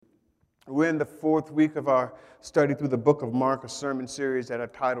We're in the fourth week of our study through the book of Mark, a sermon series that I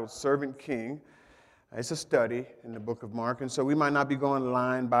titled Servant King. It's a study in the book of Mark, and so we might not be going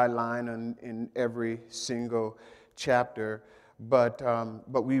line by line in every single chapter, but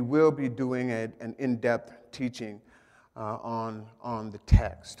we will be doing an in-depth teaching on the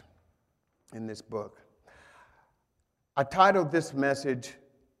text in this book. I titled this message,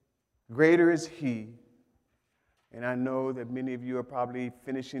 Greater is He. And I know that many of you are probably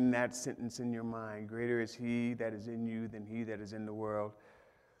finishing that sentence in your mind. Greater is He that is in you than he that is in the world.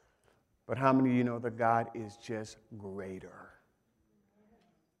 But how many of you know that God is just greater?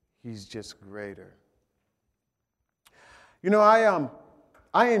 He's just greater. You know,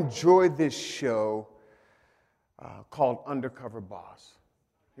 I enjoy this show called Undercover Boss.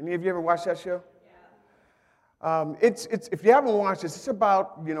 Any of you ever watched that show? It's if you haven't watched this, it's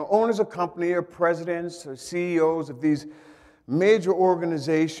about, owners of company or presidents or CEOs of these major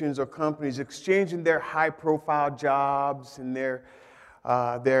organizations or companies exchanging their high-profile jobs and their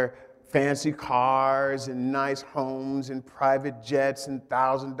fancy cars and nice homes and private jets and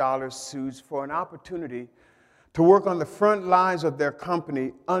 $1,000 suits for an opportunity to work on the front lines of their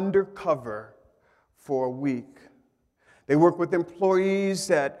company undercover for a week. They work with employees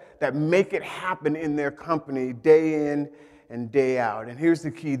that make it happen in their company day in and day out. And here's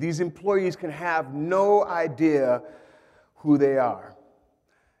the key. These employees can have no idea who they are.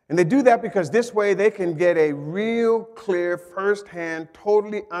 And they do that because this way they can get a real clear, firsthand,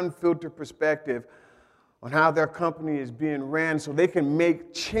 totally unfiltered perspective on how their company is being ran so they can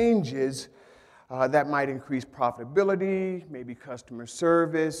make changes that might increase profitability, maybe customer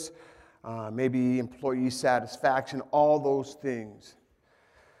service, maybe employee satisfaction, all those things.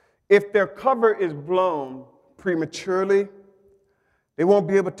 If their cover is blown prematurely, they won't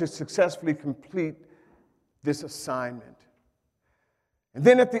be able to successfully complete this assignment. And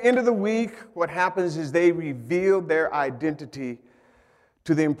then at the end of the week, what happens is they reveal their identity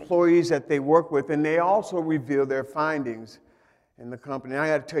to the employees that they work with, and they also reveal their findings in the company. And I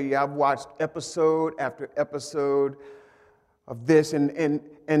got to tell you, I've watched episode after episode of this, and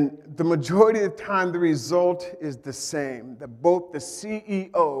the majority of the time, the result is the same, that both the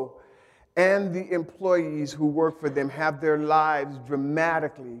CEO and the employees who work for them have their lives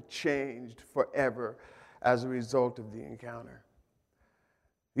dramatically changed forever as a result of the encounter.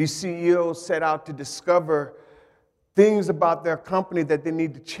 These CEOs set out to discover things about their company that they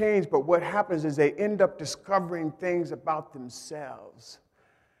need to change, but what happens is they end up discovering things about themselves.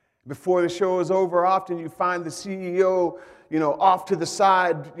 Before the show is over, often you find the CEO, off to the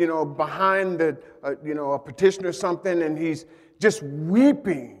side, behind a petition or something, and he's just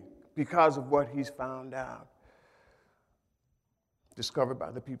weeping because of what he's found out. Discovered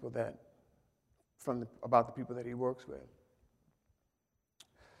by the people about the people that he works with.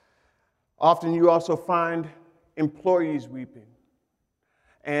 Often you also find employees weeping,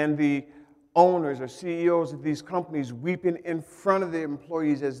 and the owners or CEOs of these companies weeping in front of their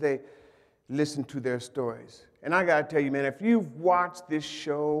employees as they listen to their stories. And I got to tell you, man, if you've watched this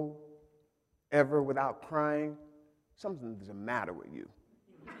show ever without crying, something's the matter with you.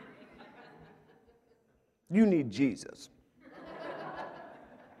 You need Jesus.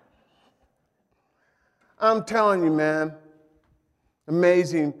 I'm telling you, man,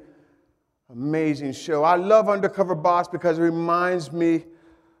 amazing show. I love Undercover Boss because it reminds me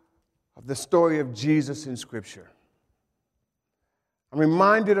of the story of Jesus in Scripture. I'm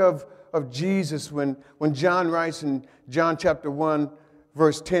reminded of Jesus when John writes in John chapter 1,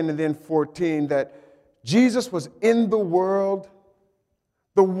 verse 10 and then 14, that Jesus was in the world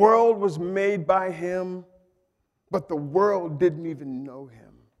was made by Him, but the world didn't even know Him.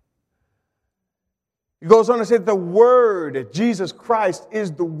 He goes on to say the Word, Jesus Christ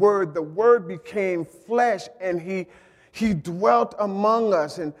is the Word. The Word became flesh and He dwelt among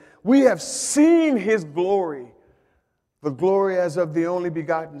us, and we have seen His glory, the glory as of the only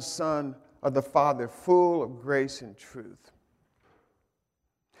begotten Son of the Father, full of grace and truth.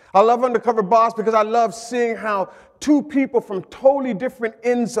 I love Undercover Boss because I love seeing how two people from totally different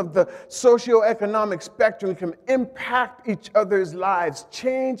ends of the socioeconomic spectrum can impact each other's lives,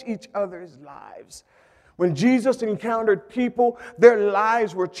 change each other's lives. When Jesus encountered people, their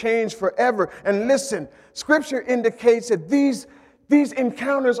lives were changed forever. And listen, Scripture indicates that these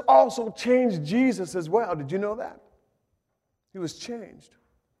encounters also changed Jesus as well. Did you know that? He was changed.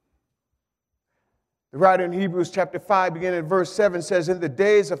 The writer in Hebrews chapter 5, beginning at verse 7, says, in the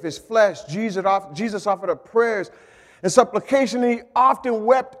days of His flesh, Jesus offered up prayers and supplication, and He often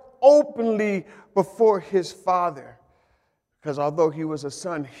wept openly before His Father. Because although He was a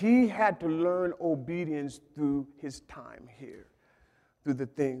son, He had to learn obedience through His time here, through the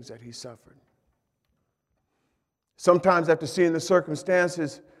things that he suffered. Sometimes after seeing the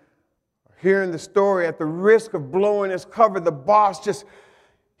circumstances, hearing the story, at the risk of blowing his cover, the boss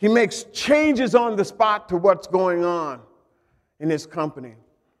he makes changes on the spot to what's going on in his company.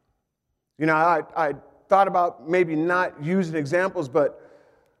 You know, I thought about maybe not using examples, but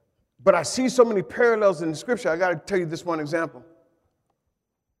I see so many parallels in the scripture. I got to tell you this one example.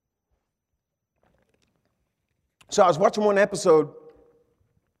 So I was watching one episode,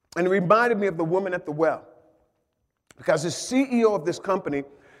 and it reminded me of the woman at the well. Because the CEO of this company,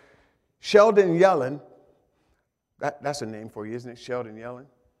 Sheldon Yellen, that's a name for you, isn't it? Sheldon Yellen?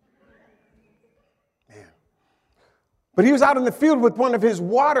 Man. But he was out in the field with one of his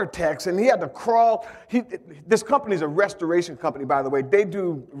water techs, and he had to crawl. This company is a restoration company, by the way. They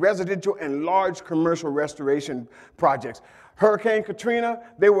do residential and large commercial restoration projects. Hurricane Katrina,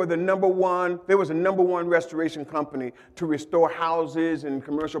 there was a number one restoration company to restore houses and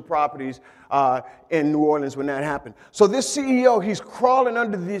commercial properties in New Orleans when that happened. So this CEO, he's crawling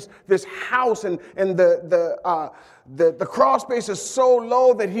under this house, and the crawl space is so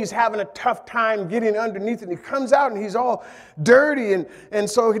low that he's having a tough time getting underneath it. And he comes out and he's all dirty, and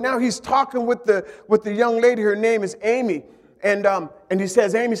so now he's talking with the young lady. Her name is Amy. And Amy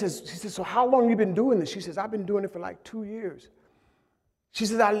says, so how long have you been doing this? She says, I've been doing it for like 2 years. She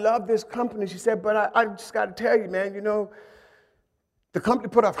says, I love this company. She said, but I just got to tell you, man, you know, the company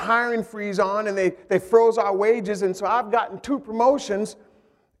put a hiring freeze on, and they froze our wages. And so I've gotten 2 promotions,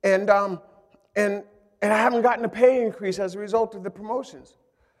 and I haven't gotten a pay increase as a result of the promotions.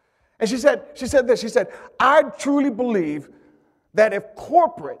 And she said this, I truly believe that if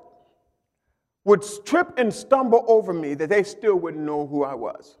corporate would trip and stumble over me, that they still wouldn't know who I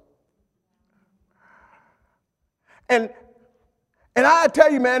was. And I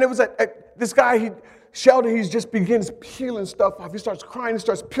tell you, man, it was this guy, Sheldon, he just begins peeling stuff off. He starts crying, he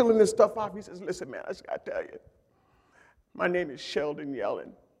starts peeling this stuff off. He says, listen, man, I just got to tell you, my name is Sheldon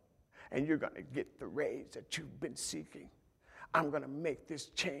Yellen, and you're going to get the raise that you've been seeking. I'm going to make this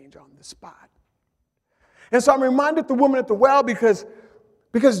change on the spot. And so I'm reminded the woman at the well because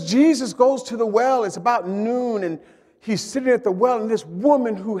Jesus goes to the well. It's about noon, and he's sitting at the well, and this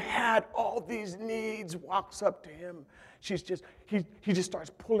woman who had all these needs walks up to him. He just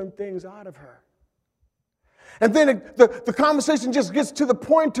starts pulling things out of her. And then the conversation just gets to the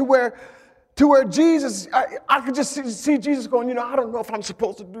point to where Jesus, I could just see Jesus going, you know, I don't know if I'm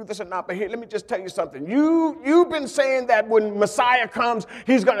supposed to do this or not, but here, let me just tell you something. You've been saying that when Messiah comes,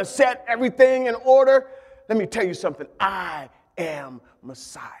 he's going to set everything in order. Let me tell you something. I am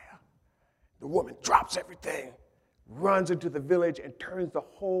Messiah. The woman drops everything, runs into the village, and turns the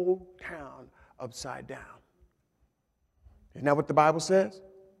whole town upside down. Isn't that what the Bible says?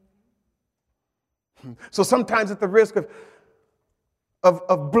 So sometimes at the risk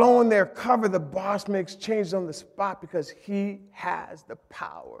of blowing their cover, the boss makes changes on the spot because he has the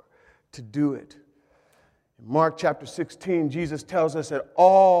power to do it. In Mark chapter 16, Jesus tells us that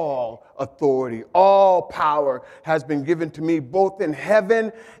all authority, all power has been given to me, both in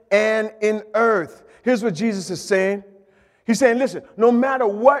heaven and in earth. Here's what Jesus is saying. He's saying, listen, no matter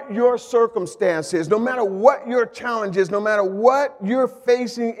what your circumstance is, no matter what your challenge is, no matter what you're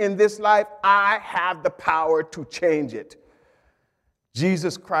facing in this life, I have the power to change it.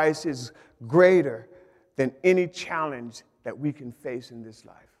 Jesus Christ is greater than any challenge that we can face in this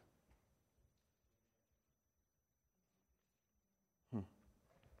life.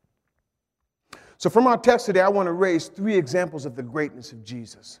 So from our text today, I want to raise 3 examples of the greatness of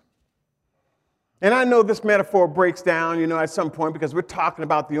Jesus. And I know this metaphor breaks down, you know, at some point because we're talking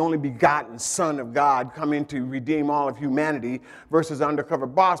about the only begotten Son of God coming to redeem all of humanity versus undercover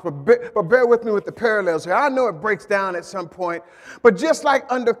boss. But bear with me with the parallels here. I know it breaks down at some point. But just like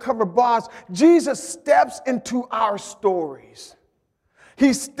undercover boss, Jesus steps into our stories.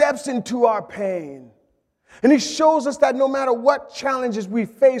 He steps into our pain. And he shows us that no matter what challenges we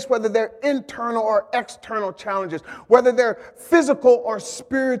face, whether they're internal or external challenges, whether they're physical or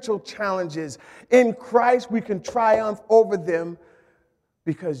spiritual challenges, in Christ we can triumph over them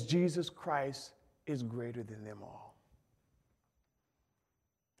because Jesus Christ is greater than them all.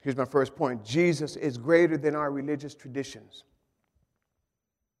 Here's my first point. Jesus is greater than our religious traditions.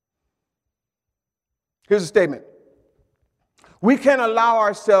 Here's a statement. We can't allow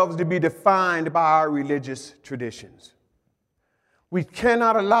ourselves to be defined by our religious traditions. We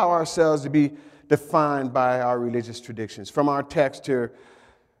cannot allow ourselves to be defined by our religious traditions. From our text here,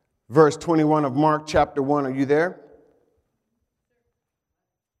 verse 21 of Mark chapter 1. Are you there?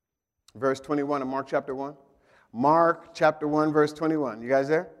 Verse 21 of Mark chapter 1. Mark chapter 1, verse 21. You guys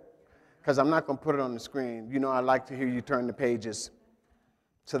there? Because I'm not going to put it on the screen. You know I like to hear you turn the pages.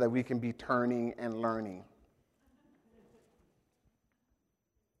 so that we can be turning and learning.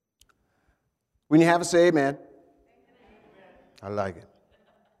 When you have it, say amen. I like it.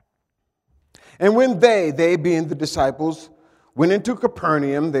 And when they being the disciples, went into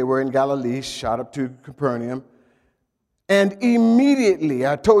Capernaum, they were in Galilee, shot up to Capernaum, and immediately,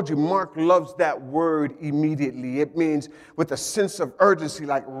 I told you, Mark loves that word immediately. It means with a sense of urgency,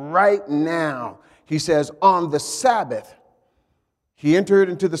 like right now. He says, on the Sabbath, he entered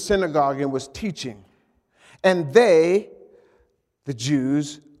into the synagogue and was teaching. And they, the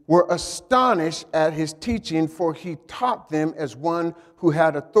Jews, were astonished at his teaching, for he taught them as one who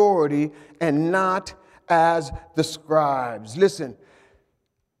had authority and not as the scribes. Listen,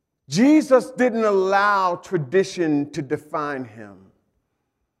 Jesus didn't allow tradition to define him.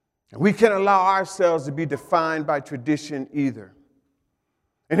 And we can't allow ourselves to be defined by tradition either.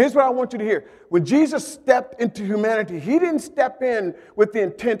 And here's what I want you to hear. When Jesus stepped into humanity, he didn't step in with the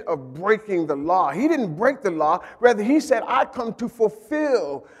intent of breaking the law. He didn't break the law. Rather, he said, I come to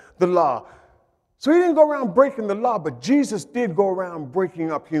fulfill the law. So he didn't go around breaking the law, but Jesus did go around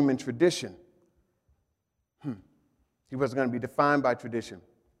breaking up human tradition. He wasn't going to be defined by tradition.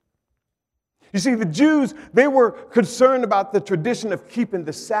 You see, the Jews, they were concerned about the tradition of keeping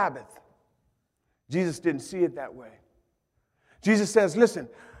the Sabbath. Jesus didn't see it that way. Jesus says, listen,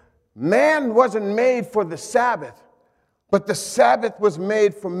 man wasn't made for the Sabbath, but the Sabbath was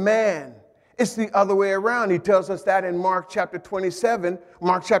made for man. It's the other way around. He tells us that in Mark chapter 27,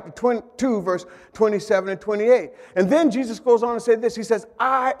 Mark chapter 22, verse 27 and 28. And then Jesus goes on to say this. He says,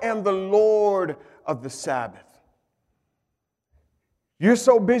 I am the Lord of the Sabbath. You're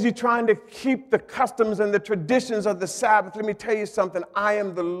so busy trying to keep the customs and the traditions of the Sabbath. Let me tell you something. I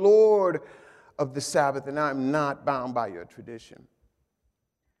am the Lord of the Sabbath, and I'm not bound by your tradition.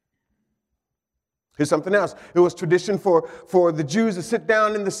 Here's something else. It was tradition for the Jews to sit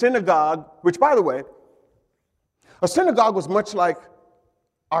down in the synagogue, which, by the way, a synagogue was much like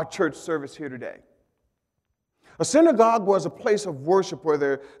our church service here today. A synagogue was a place of worship where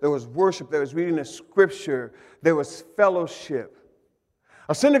there was worship, there was reading of scripture, there was fellowship.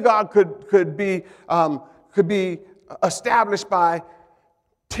 A synagogue could be established by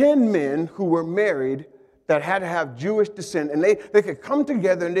 10 men who were married that had to have Jewish descent, and they could come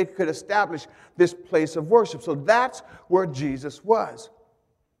together and they could establish this place of worship. So that's where Jesus was.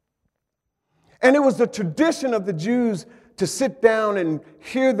 And it was the tradition of the Jews to sit down and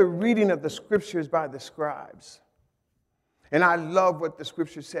hear the reading of the scriptures by the scribes. And I love what the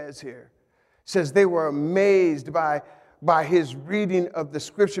scripture says here. It says they were amazed by his reading of the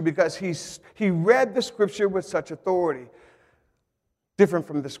scripture because he read the scripture with such authority, different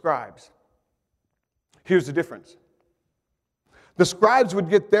from the scribes. Here's the difference. The scribes would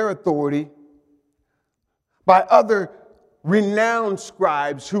get their authority by other renowned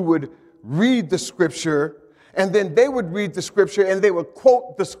scribes who would read the scripture, and then they would read the scripture and they would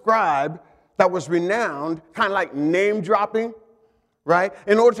quote the scribe that was renowned, kind of like name dropping, right?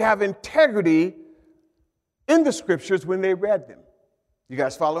 In order to have integrity in the scriptures when they read them. You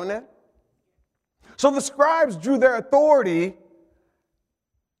guys following that? So the scribes drew their authority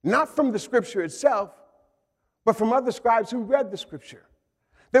not from the scripture itself, but from other scribes who read the scripture.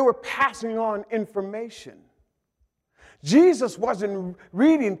 They were passing on information. Jesus wasn't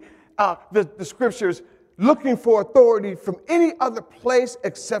reading the scriptures looking for authority from any other place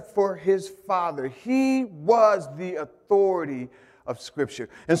except for his Father. He was the authority of scripture.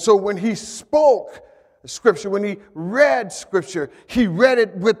 And so when he spoke scripture, when he read scripture, he read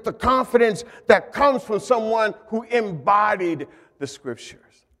it with the confidence that comes from someone who embodied the scriptures.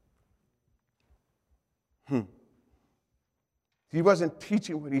 He wasn't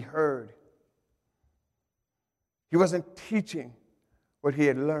teaching what he heard. He wasn't teaching what he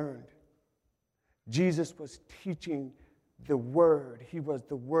had learned. Jesus was teaching the Word. He was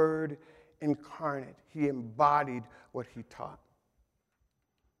the Word incarnate. He embodied what he taught.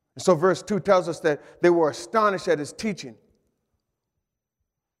 And so verse 2 tells us that they were astonished at his teaching.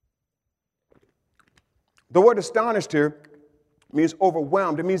 The word astonished here means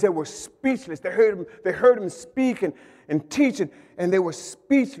overwhelmed. It means they were speechless. They heard him speak and teach, and they were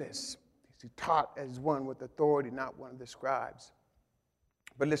speechless. He taught as one with authority, not one of the scribes.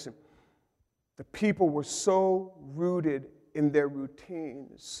 But listen, the people were so rooted in their routine,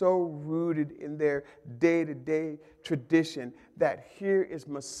 so rooted in their day-to-day tradition that here is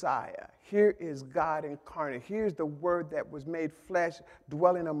Messiah. Here is God incarnate. Here's the Word that was made flesh,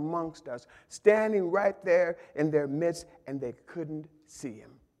 dwelling amongst us, standing right there in their midst, and they couldn't see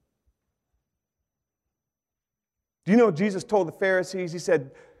him. Do you know Jesus told the Pharisees, he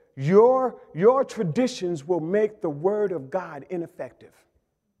said, your traditions will make the Word of God ineffective.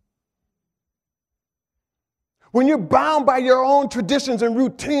 When you're bound by your own traditions and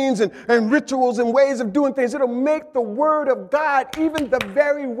routines and rituals and ways of doing things, it'll make the Word of God, even the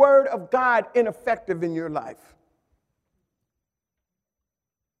very Word of God, ineffective in your life.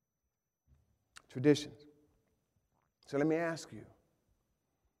 Traditions. So let me ask you,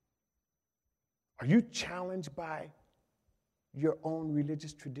 are you challenged by your own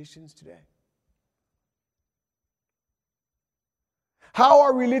religious traditions today? How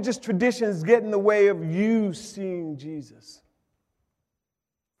are religious traditions getting in the way of you seeing Jesus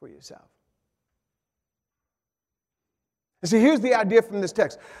for yourself? And see, here's the idea from this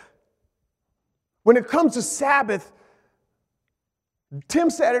text. When it comes to Sabbath, Tim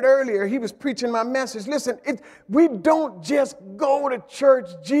said it earlier. He was preaching my message. Listen, we don't just go to church.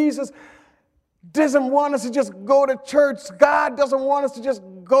 Jesus doesn't want us to just go to church. God doesn't want us to just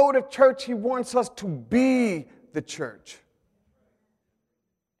go to church. He wants us to be the church.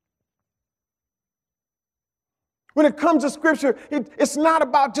 When it comes to Scripture, it's not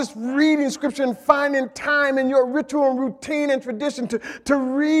about just reading Scripture and finding time in your ritual and routine and tradition to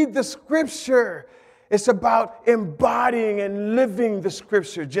read the Scripture. It's about embodying and living the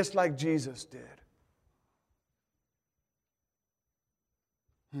Scripture just like Jesus did.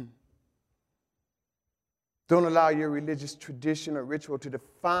 Don't allow your religious tradition or ritual to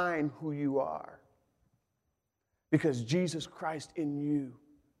define who you are, because Jesus Christ in you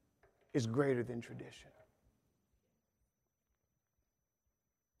is greater than tradition.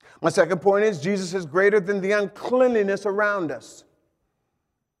 My second point is Jesus is greater than the uncleanliness around us.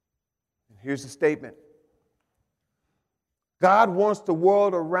 And here's the statement. God wants the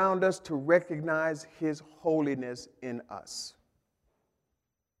world around us to recognize His holiness in us.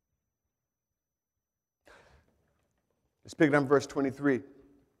 Let's pick it up in verse 23.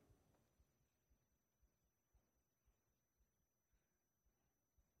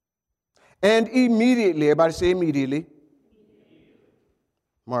 And immediately, everybody say immediately.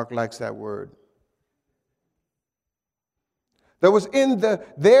 Mark likes that word. There was in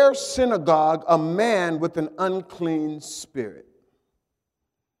their synagogue a man with an unclean spirit.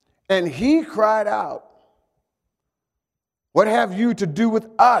 And he cried out, "What have you to do with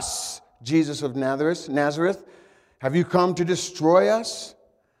us, Jesus of Nazareth? Have you come to destroy us?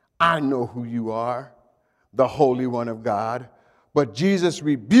 I know who you are, the Holy One of God." But Jesus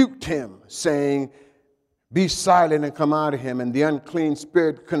rebuked him, saying, "Be silent and come out of him." And the unclean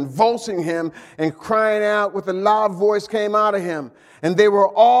spirit, convulsing him and crying out with a loud voice, came out of him. And they were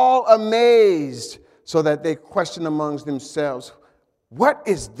all amazed, so that they questioned amongst themselves, "What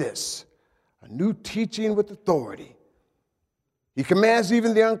is this? A new teaching with authority. He commands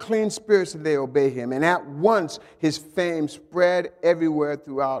even the unclean spirits that they obey him." And at once his fame spread everywhere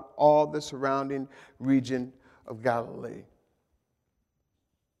throughout all the surrounding region of Galilee.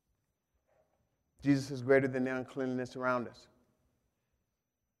 Jesus is greater than the uncleanness around us.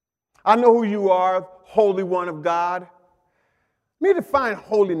 I know who you are, Holy One of God. Let me define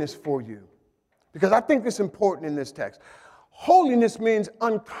holiness for you, because I think it's important in this text. Holiness means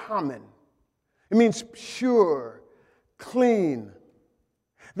uncommon. It means pure, clean.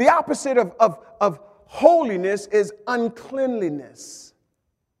 The opposite of holiness is uncleanliness.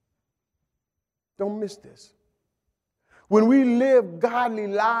 Don't miss this. When we live godly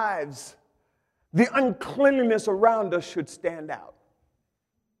lives, the uncleanliness around us should stand out.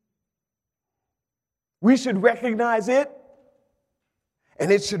 We should recognize it,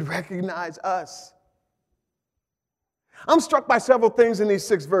 and it should recognize us. I'm struck by several things in these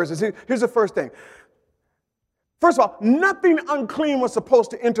 6 verses. Here's the first thing. First of all, nothing unclean was supposed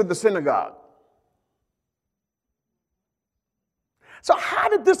to enter the synagogue. So how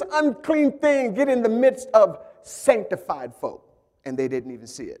did this unclean thing get in the midst of sanctified folk? And they didn't even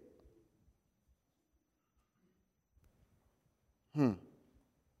see it.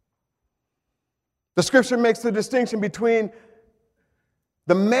 The scripture makes the distinction between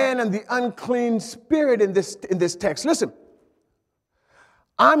the man and the unclean spirit in this text. Listen,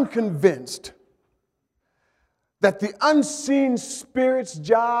 I'm convinced that the unseen spirit's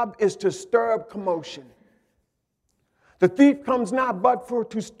job is to stir up commotion. The thief comes not but for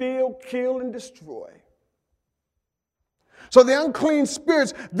to steal, kill, and destroy. So the unclean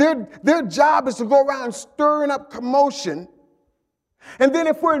spirits, their job is to go around stirring up commotion. And then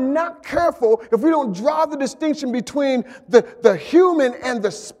if we're not careful, if we don't draw the distinction between the human and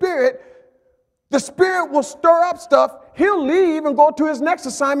the spirit will stir up stuff, he'll leave and go to his next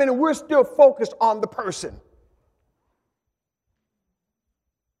assignment, and we're still focused on the person.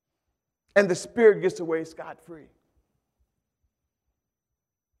 And the spirit gets away scot-free.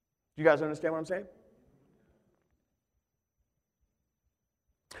 You guys understand what I'm saying?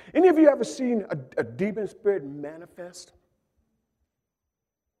 Any of you ever seen a demon spirit manifest?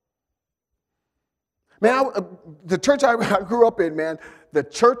 Man, the church I grew up in, man, the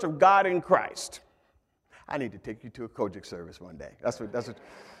Church of God in Christ. I need to take you to a Kojic service one day. That's what.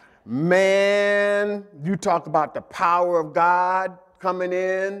 Man, you talk about the power of God coming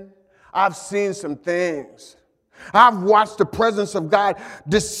in. I've seen some things. I've watched the presence of God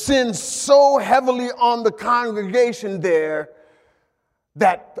descend so heavily on the congregation there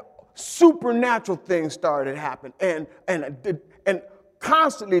that supernatural things started happening, and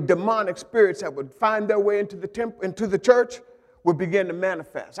constantly demonic spirits that would find their way into the church would begin to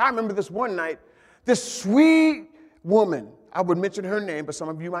manifest. I remember this one night, this sweet woman, I would mention her name, but some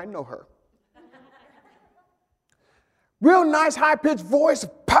of you might know her. Real nice, high-pitched voice,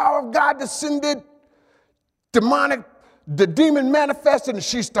 power of God descended, the demon manifested, and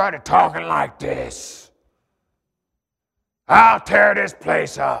she started talking like this. I'll tear this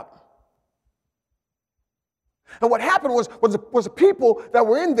place up. And what happened was the people that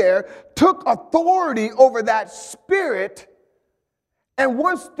were in there took authority over that spirit, and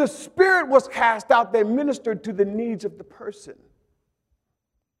once the spirit was cast out, they ministered to the needs of the person.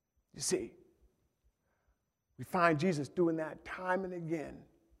 You see, we find Jesus doing that time and again.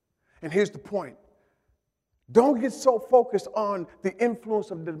 And here's the point. Don't get so focused on the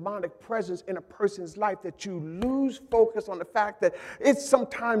influence of the demonic presence in a person's life that you lose focus on the fact that it's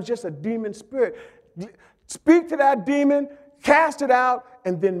sometimes just a demon spirit. Speak to that demon, cast it out,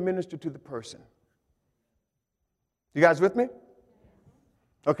 and then minister to the person. You guys with me?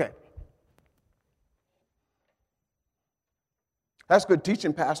 Okay. That's good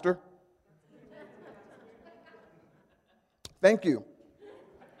teaching, Pastor. Thank you.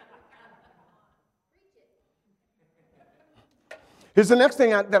 Here's the next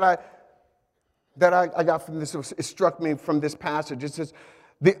thing that I got from this. It struck me from this passage. It says,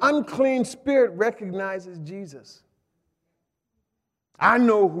 the unclean spirit recognizes Jesus. I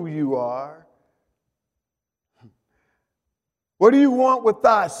know who you are. What do you want with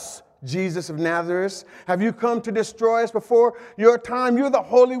us, Jesus of Nazareth? Have you come to destroy us before your time? You're the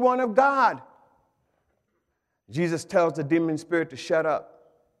Holy One of God. Jesus tells the demon spirit to shut up.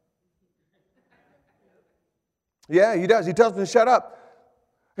 Yeah, he does. He tells them to shut up.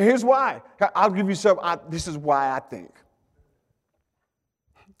 And here's why. I'll give you some. This is why I think.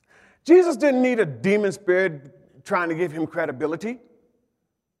 Jesus didn't need a demon spirit trying to give him credibility.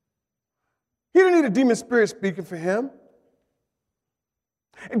 He didn't need a demon spirit speaking for him.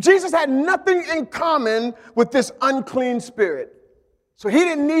 And Jesus had nothing in common with this unclean spirit. So he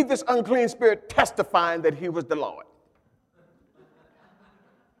didn't need this unclean spirit testifying that he was the Lord.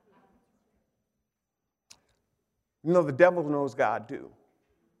 You know, the devil knows God too.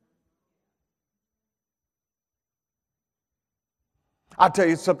 I'll tell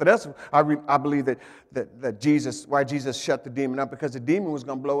you something else. I believe that Jesus, why Jesus shut the demon up, because the demon was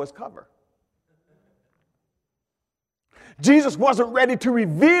going to blow his cover. Jesus wasn't ready to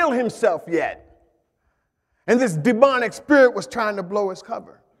reveal himself yet. And this demonic spirit was trying to blow his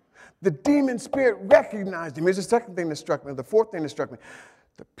cover. The demon spirit recognized him. Here's the second thing that struck me. The fourth thing that struck me.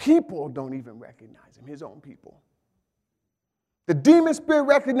 The people don't even recognize him, his own people. The demon spirit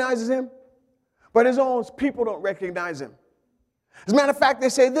recognizes him, but his own people don't recognize him. As a matter of fact, they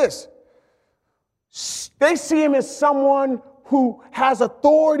say this. They see him as someone who has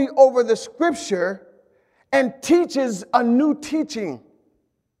authority over the scripture and teaches a new teaching.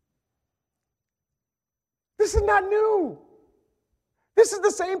 This is not new. This is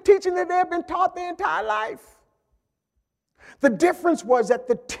the same teaching that they have been taught their entire life. The difference was that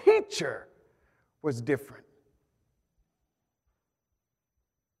the teacher was different.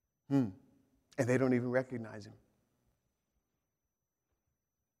 And they don't even recognize him.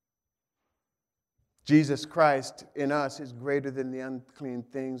 Jesus Christ in us is greater than the unclean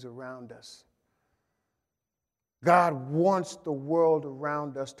things around us. God wants the world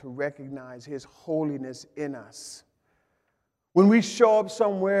around us to recognize his holiness in us. When we show up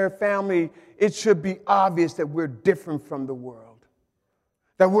somewhere, family, it should be obvious that we're different from the world,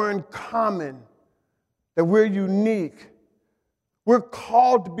 that we're in common, that we're unique. We're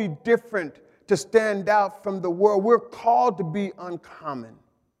called to be different, to stand out from the world. We're called to be uncommon.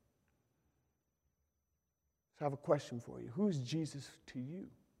 So I have a question for you. Who's Jesus to you?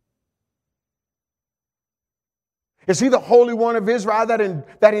 Is he the Holy One of Israel that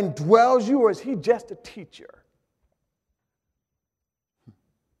indwells you, or is he just a teacher?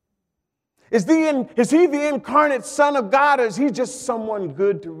 Is he the incarnate Son of God, or is he just someone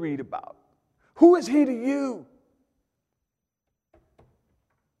good to read about? Who is he to you?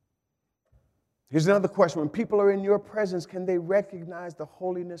 Here's another question. When people are in your presence, can they recognize the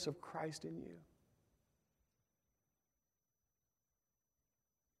holiness of Christ in you?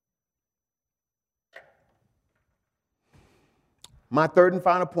 My third and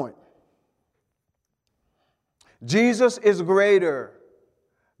final point. Jesus is greater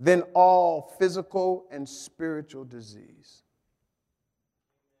than all physical and spiritual disease.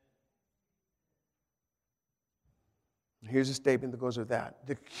 Here's a statement that goes with that.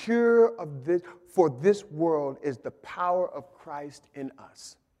 The cure of this for this world is the power of Christ in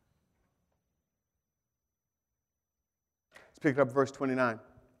us. Let's pick up verse 29.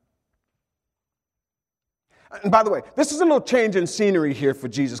 And by the way, this is a little change in scenery here for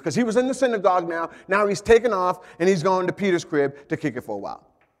Jesus, because he was in the synagogue now. Now he's taken off and he's going to Peter's crib to kick it for a while.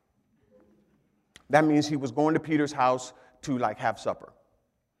 That means he was going to Peter's house to like have supper.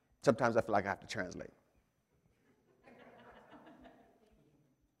 Sometimes I feel like I have to translate.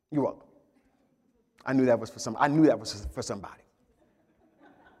 You're welcome. I knew that was for somebody.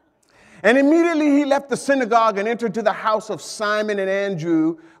 And immediately he left the synagogue and entered to the house of Simon and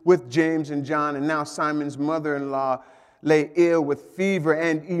Andrew with James and John. And now Simon's mother-in-law lay ill with fever,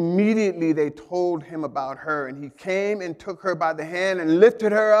 and immediately they told him about her. And he came and took her by the hand and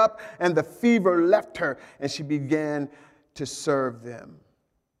lifted her up, and the fever left her, and she began to serve them.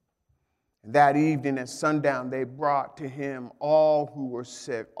 And that evening at sundown, they brought to him all who were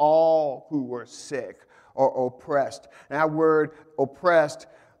sick or oppressed. And that word oppressed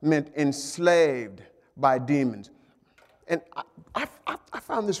meant enslaved by demons. And I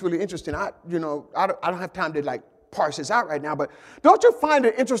found this really interesting. I don't have time to like parse this out right now, but don't you find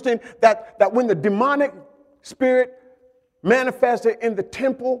it interesting that when the demonic spirit manifested in the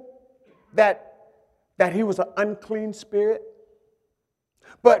temple, that he was an unclean spirit?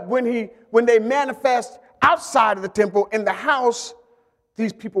 But when they manifest outside of the temple in the house,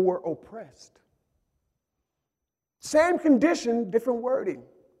 these people were oppressed. Same condition, different wording.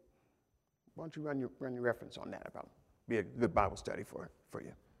 Why don't you run your reference on that? It'll be a good Bible study for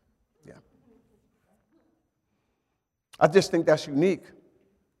you. Yeah. I just think that's unique.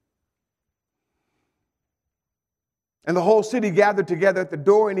 And the whole city gathered together at the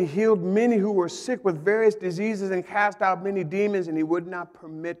door, and he healed many who were sick with various diseases and cast out many demons, and he would not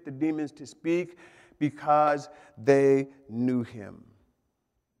permit the demons to speak because they knew him.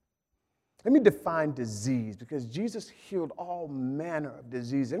 Let me define disease, because Jesus healed all manner of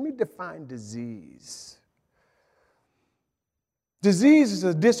disease. Let me define disease. Disease is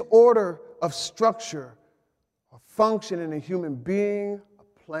a disorder of structure or function in a human being, a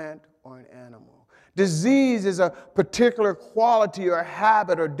plant, or an animal. Disease is a particular quality or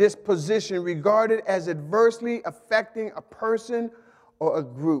habit or disposition regarded as adversely affecting a person or a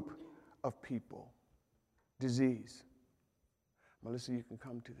group of people. Disease. Melissa, you can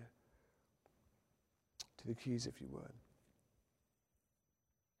come to the keys if you would.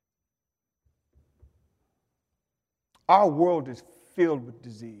 Our world is filled with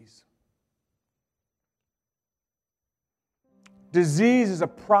disease. Disease is a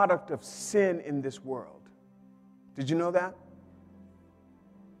product of sin in this world. Did you know that?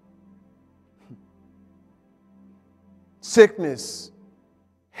 Sickness,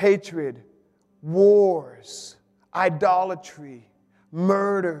 hatred, wars, idolatry,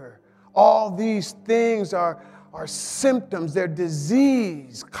 murder, all these things are symptoms. They're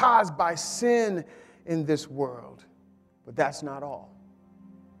disease caused by sin in this world. But that's not all.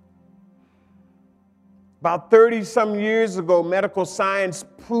 About 30-some years ago, medical science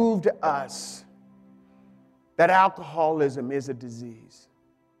proved to us that alcoholism is a disease,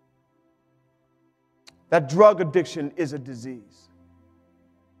 that drug addiction is a disease,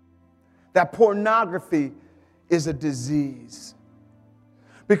 that pornography is a disease.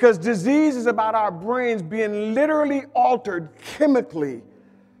 Because disease is about our brains being literally altered chemically.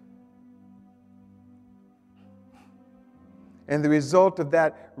 And the result of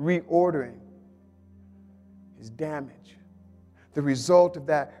that reordering is damage. The result of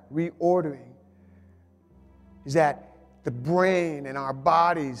that reordering is that the brain and our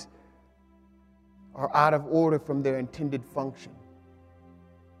bodies are out of order from their intended function.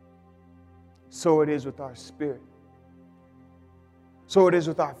 So it is with our spirit. So it is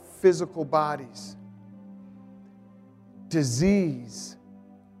with our physical bodies. Disease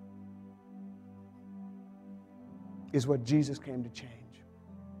is what Jesus came to change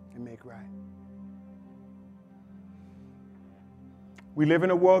and make right. We live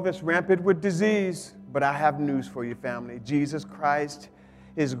in a world that's rampant with disease, but I have news for you, family. Jesus Christ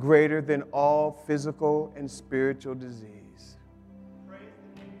is greater than all physical and spiritual disease.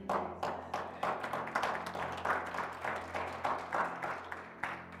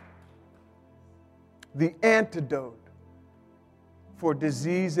 The antidote for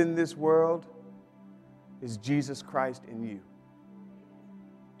disease in this world is Jesus Christ in you.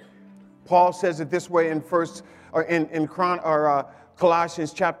 Paul says it this way in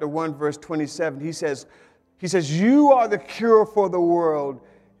Colossians chapter 1, verse 27. He says, you are the cure for the world.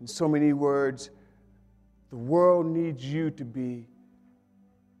 In so many words, the world needs you to be.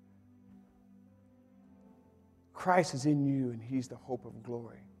 Christ is in you, and he's the hope of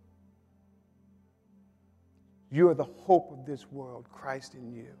glory. You are the hope of this world, Christ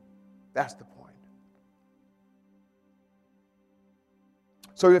in you. That's the point.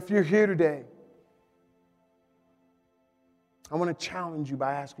 So if you're here today, I want to challenge you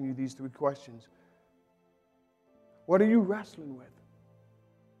by asking you these 3 questions. What are you wrestling with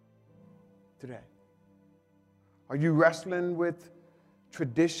today? Are you wrestling with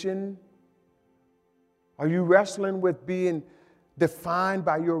tradition? Are you wrestling with being defined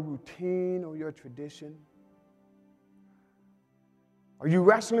by your routine or your tradition? Are you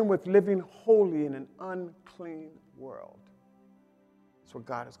wrestling with living holy in an unclean world? That's what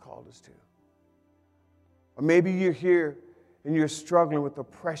God has called us to. Or maybe you're here and you're struggling with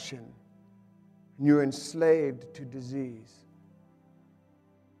oppression and you're enslaved to disease.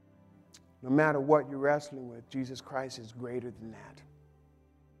 No matter what you're wrestling with, Jesus Christ is greater than that.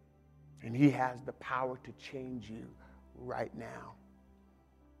 And he has the power to change you right now.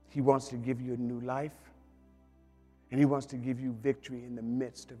 He wants to give you a new life, and he wants to give you victory in the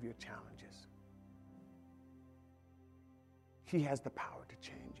midst of your challenges. He has the power to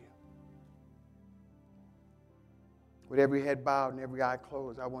change you. With every head bowed and every eye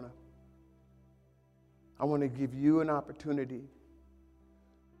closed, I want to give you an opportunity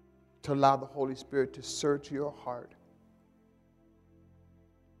to allow the Holy Spirit to search your heart.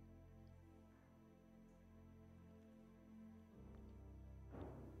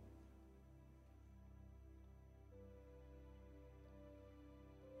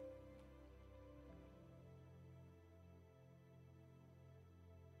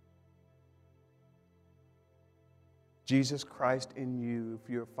 Jesus Christ in you, if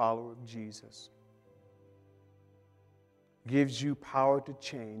you're a follower of Jesus, gives you power to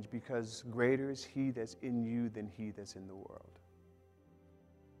change because greater is he that's in you than he that's in the world.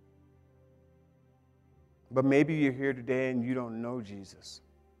 But maybe you're here today and you don't know Jesus.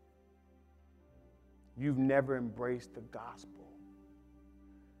 You've never embraced the gospel.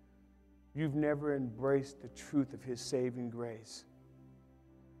 You've never embraced the truth of his saving grace.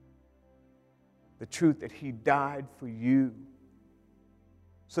 The truth that he died for you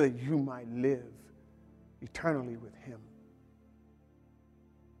so that you might live eternally with him.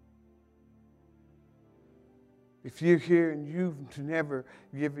 If you're here and you've never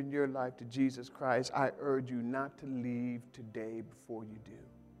given your life to Jesus Christ, I urge you not to leave today before you do.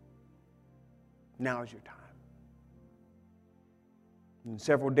 Now is your time. In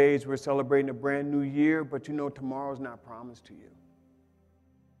several days, we're celebrating a brand new year, but you know tomorrow's not promised to you.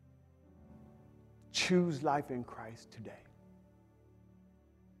 Choose life in Christ today.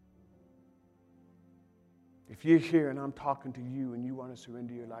 If you're here and I'm talking to you and you want to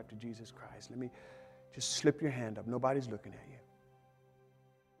surrender your life to Jesus Christ, let me just slip your hand up. Nobody's looking at you.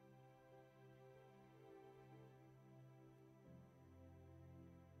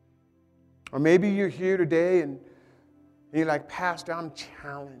 Or maybe you're here today and you're like, Pastor, I'm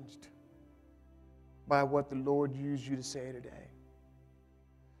challenged by what the Lord used you to say today.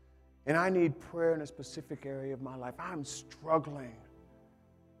 And I need prayer in a specific area of my life. I'm struggling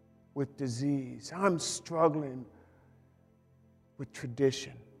with disease. I'm struggling with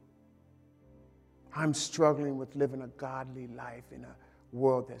tradition. I'm struggling with living a godly life in a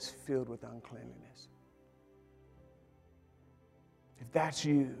world that's filled with uncleanliness. If that's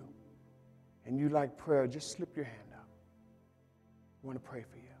you and you like prayer, just slip your hand up. I want to pray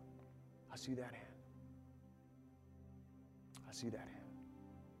for you. I see that hand. I see that hand.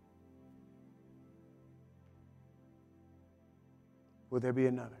 Will there be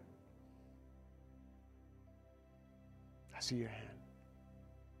another? I see your hand.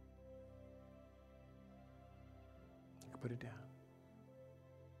 You can put it down.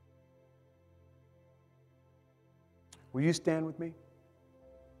 Will you stand with me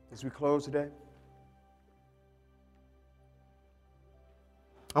as we close today?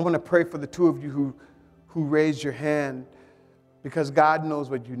 I want to pray for the two of you who raised your hand, because God knows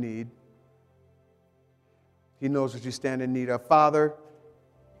what you need. He knows what you stand in need of. Father,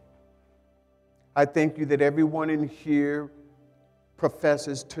 I thank you that everyone in here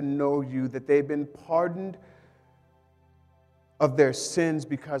professes to know you, that they've been pardoned of their sins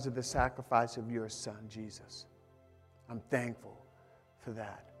because of the sacrifice of your Son, Jesus. I'm thankful for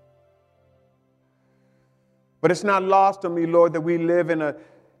that. But it's not lost on me, Lord, that we live in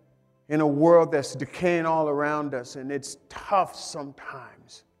a world that's decaying all around us, and it's tough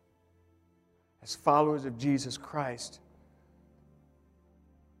sometimes as followers of Jesus Christ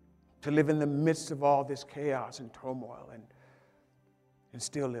to live in the midst of all this chaos and turmoil and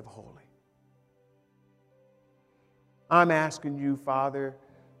still live holy. I'm asking you, Father,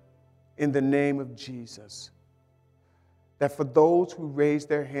 in the name of Jesus, that for those who raise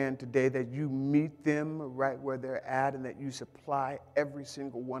their hand today, that you meet them right where they're at and that you supply every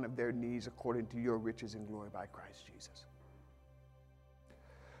single one of their needs according to your riches and glory by Christ Jesus.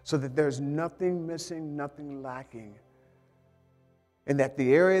 So that there's nothing missing, nothing lacking, and that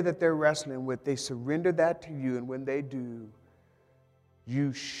the area that they're wrestling with, they surrender that to you, and when they do,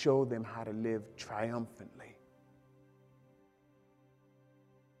 you show them how to live triumphantly.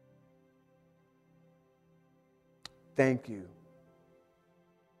 Thank you.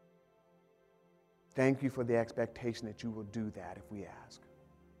 Thank you for the expectation that you will do that if we ask.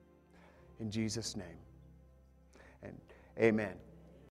 In Jesus' name. And amen.